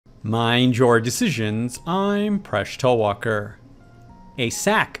Mind your decisions, I'm Presh Talwalkar. A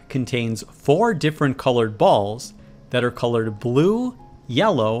sack contains 4 different colored balls that are colored blue,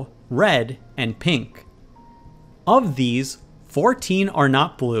 yellow, red, and pink. Of these, 14 are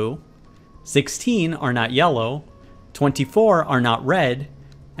not blue, 16 are not yellow, 24 are not red,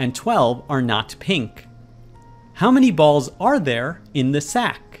 and 12 are not pink. How many balls are there in the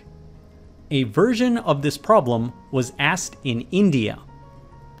sack? A version of this problem was asked in India.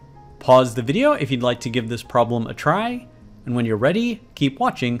 Pause the video if you'd like to give this problem a try, and when you're ready, keep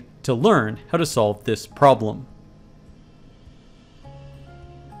watching to learn how to solve this problem.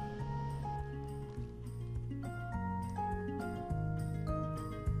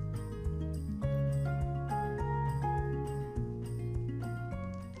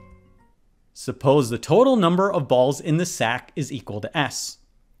 Suppose the total number of balls in the sack is equal to S.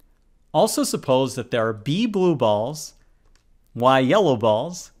 Also suppose that there are B blue balls, Y yellow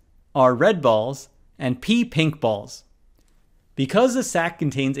balls, R red balls, and P pink balls. Because the sack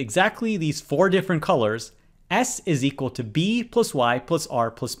contains exactly these 4 different colors, S is equal to B plus Y plus R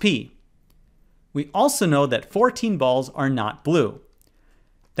plus P. We also know that 14 balls are not blue.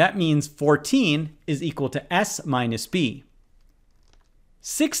 That means 14 is equal to S minus B.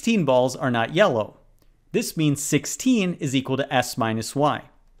 16 balls are not yellow. This means 16 is equal to S minus Y.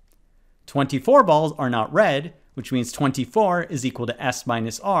 24 balls are not red, which means 24 is equal to S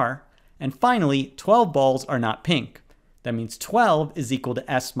minus R. And finally, 12 balls are not pink. That means 12 is equal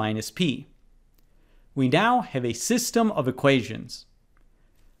to S minus P. We now have a system of equations.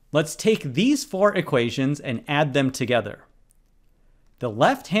 Let's take these 4 equations and add them together. The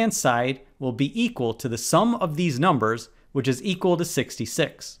left-hand side will be equal to the sum of these numbers, which is equal to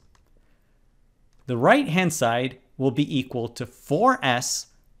 66. The right-hand side will be equal to 4S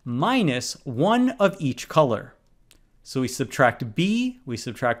minus 1 of each color. So we subtract B, we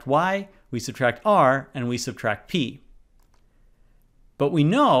subtract Y, we subtract R, and we subtract P. But we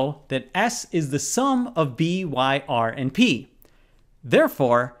know that S is the sum of B, Y, R, and P.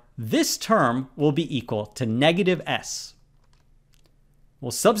 Therefore, this term will be equal to negative S.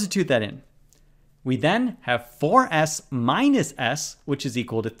 We'll substitute that in. We then have 4S minus S, which is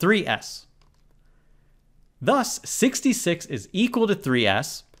equal to 3S. Thus, 66 is equal to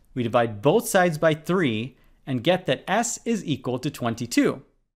 3S. We divide both sides by 3 and get that S is equal to 22.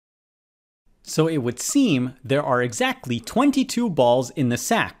 So it would seem there are exactly 22 balls in the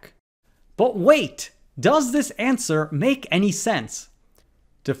sack. But wait, does this answer make any sense?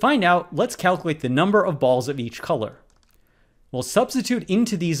 To find out, let's calculate the number of balls of each color. We'll substitute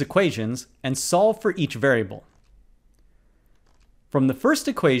into these equations and solve for each variable. From the first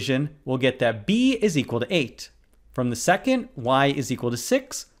equation, we'll get that B is equal to 8. From the second, Y is equal to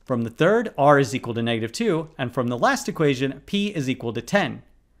 6. From the third, R is equal to negative 2. And from the last equation, P is equal to 10.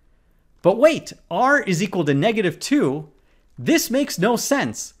 But wait, R is equal to negative 2? This makes no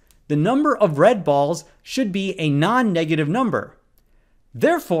sense. The number of red balls should be a non-negative number.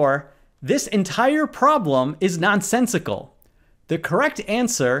 Therefore, this entire problem is nonsensical. The correct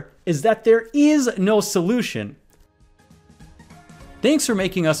answer is that there is no solution. Thanks for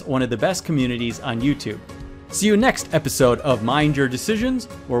making us one of the best communities on YouTube. See you next episode of Mind Your Decisions,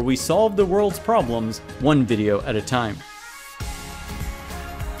 where we solve the world's problems one video at a time.